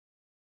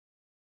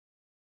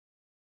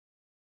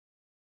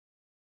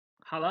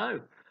Hello.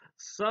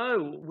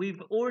 So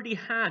we've already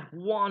had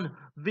one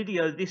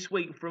video this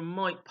week from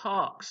Mike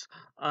Parks,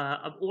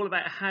 all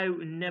about how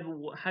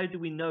do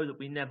we know that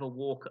we never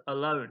walk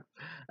alone.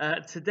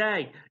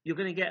 Today you're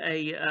going to get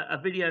a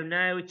video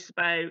now. It's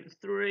about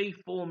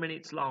 3-4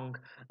 minutes long,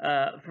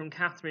 from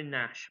Catherine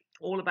Nash,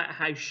 all about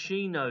how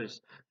she knows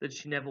that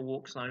she never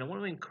walks alone. I want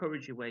to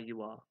encourage you where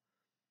you are.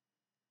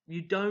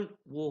 You don't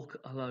walk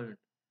alone,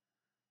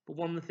 but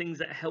one of the things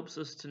that helps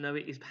us to know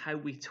it is how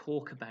we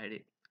talk about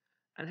it.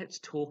 And let's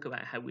talk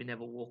about how we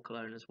never walk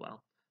alone as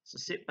well. So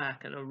sit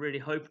back, and I really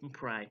hope and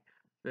pray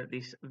that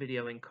this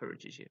video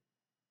encourages you.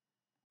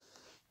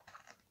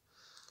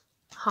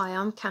 Hi,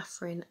 I'm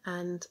Catherine,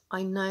 and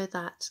I know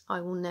that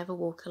I will never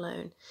walk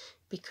alone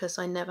because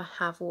I never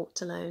have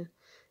walked alone.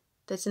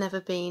 There's never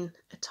been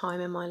a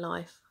time in my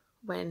life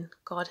when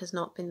God has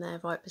not been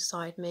there right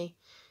beside me.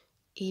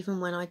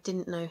 Even when I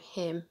didn't know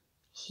Him,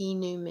 He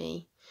knew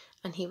me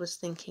and He was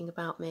thinking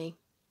about me.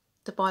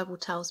 The Bible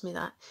tells me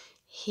that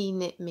He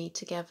knit me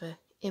together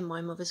in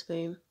my mother's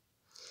womb.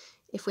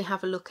 If we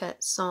have a look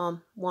at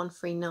Psalm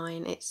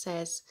 139, it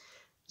says,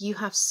 "You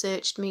have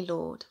searched me,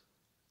 Lord,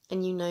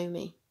 and you know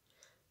me.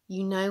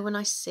 You know when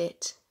I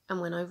sit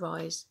and when I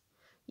rise.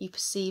 You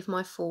perceive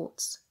my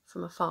thoughts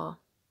from afar.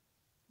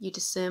 You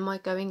discern my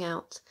going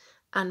out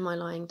and my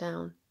lying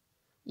down.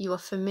 You are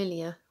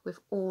familiar with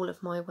all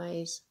of my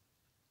ways."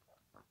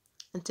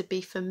 And to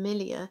be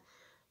familiar,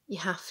 you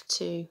have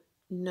to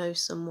know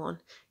someone.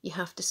 You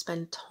have to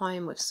spend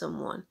time with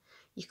someone.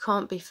 You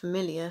can't be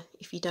familiar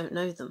if you don't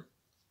know them.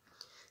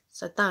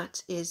 So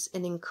that is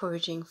an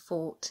encouraging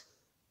thought.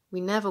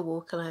 We never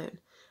walk alone,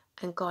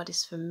 and God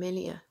is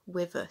familiar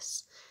with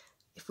us.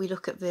 If we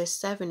look at verse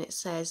 7, it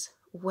says,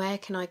 "Where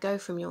can I go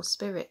from your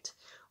spirit?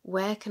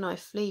 Where can I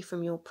flee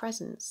from your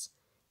presence?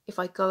 If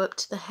I go up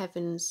to the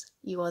heavens,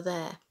 you are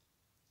there.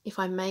 If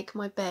I make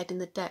my bed in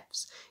the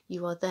depths,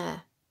 you are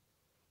there.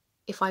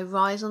 If I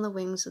rise on the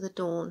wings of the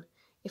dawn,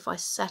 if I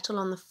settle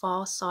on the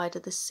far side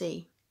of the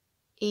sea,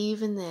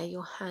 even there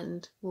your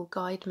hand will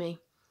guide me."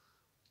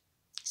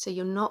 So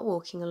you're not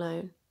walking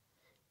alone,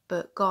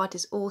 but God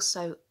is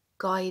also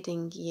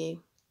guiding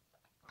you,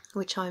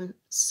 which I'm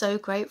so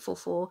grateful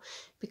for,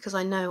 because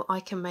I know I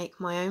can make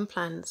my own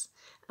plans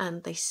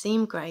and they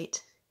seem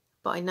great,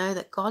 but I know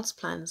that God's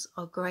plans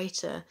are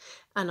greater,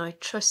 and I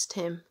trust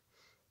Him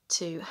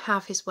to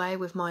have His way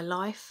with my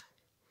life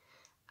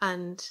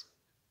and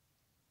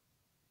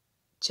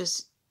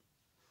just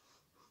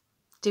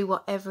do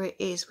whatever it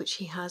is which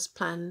He has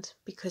planned,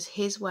 because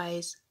His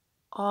ways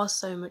are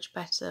so much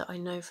better. I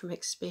know from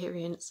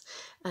experience,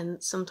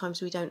 and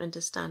sometimes we don't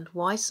understand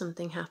why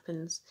something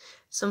happens.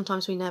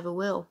 Sometimes we never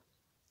will.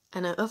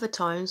 And at other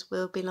times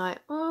we'll be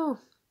like, oh,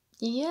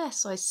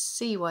 yes, I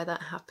see why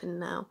that happened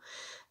now.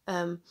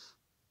 But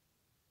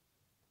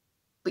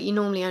you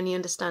normally only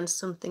understand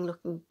something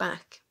looking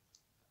back.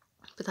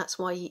 But that's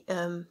why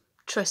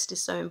trust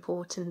is so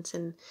important,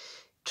 and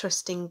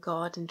trusting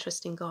God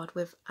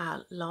with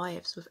our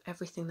lives, with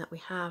everything that we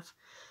have.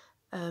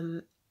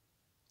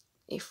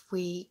 If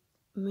we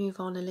move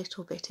on a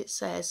little bit, it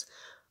says,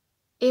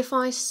 "If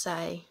I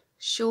say,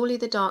 surely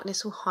the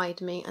darkness will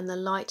hide me and the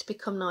light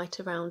become night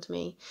around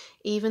me,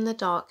 even the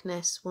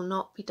darkness will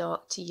not be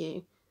dark to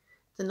you.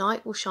 The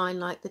night will shine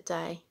like the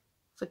day,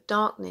 for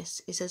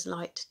darkness is as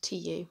light to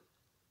you."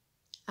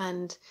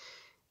 And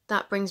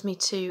that brings me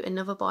to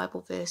another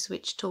Bible verse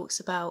which talks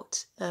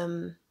about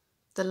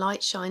the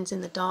light shines in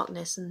the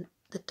darkness, and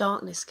the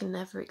darkness can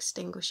never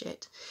extinguish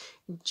it.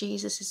 And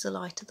Jesus is the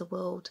light of the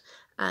world,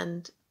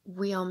 and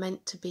we are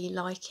meant to be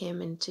like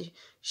Him and to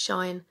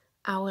shine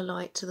our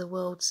light to the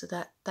world so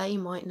that they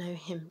might know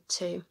Him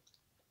too.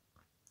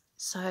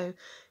 So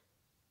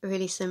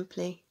really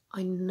simply,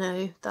 I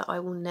know that I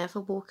will never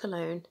walk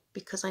alone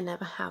because I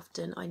never have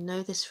done. I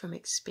know this from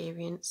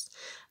experience,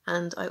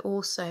 and I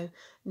also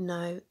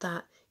know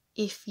that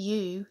if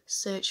you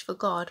search for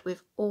God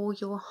with all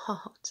your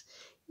heart,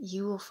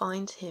 you will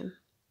find Him.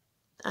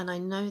 And I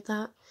know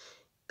that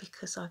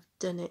because I've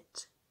done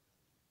it.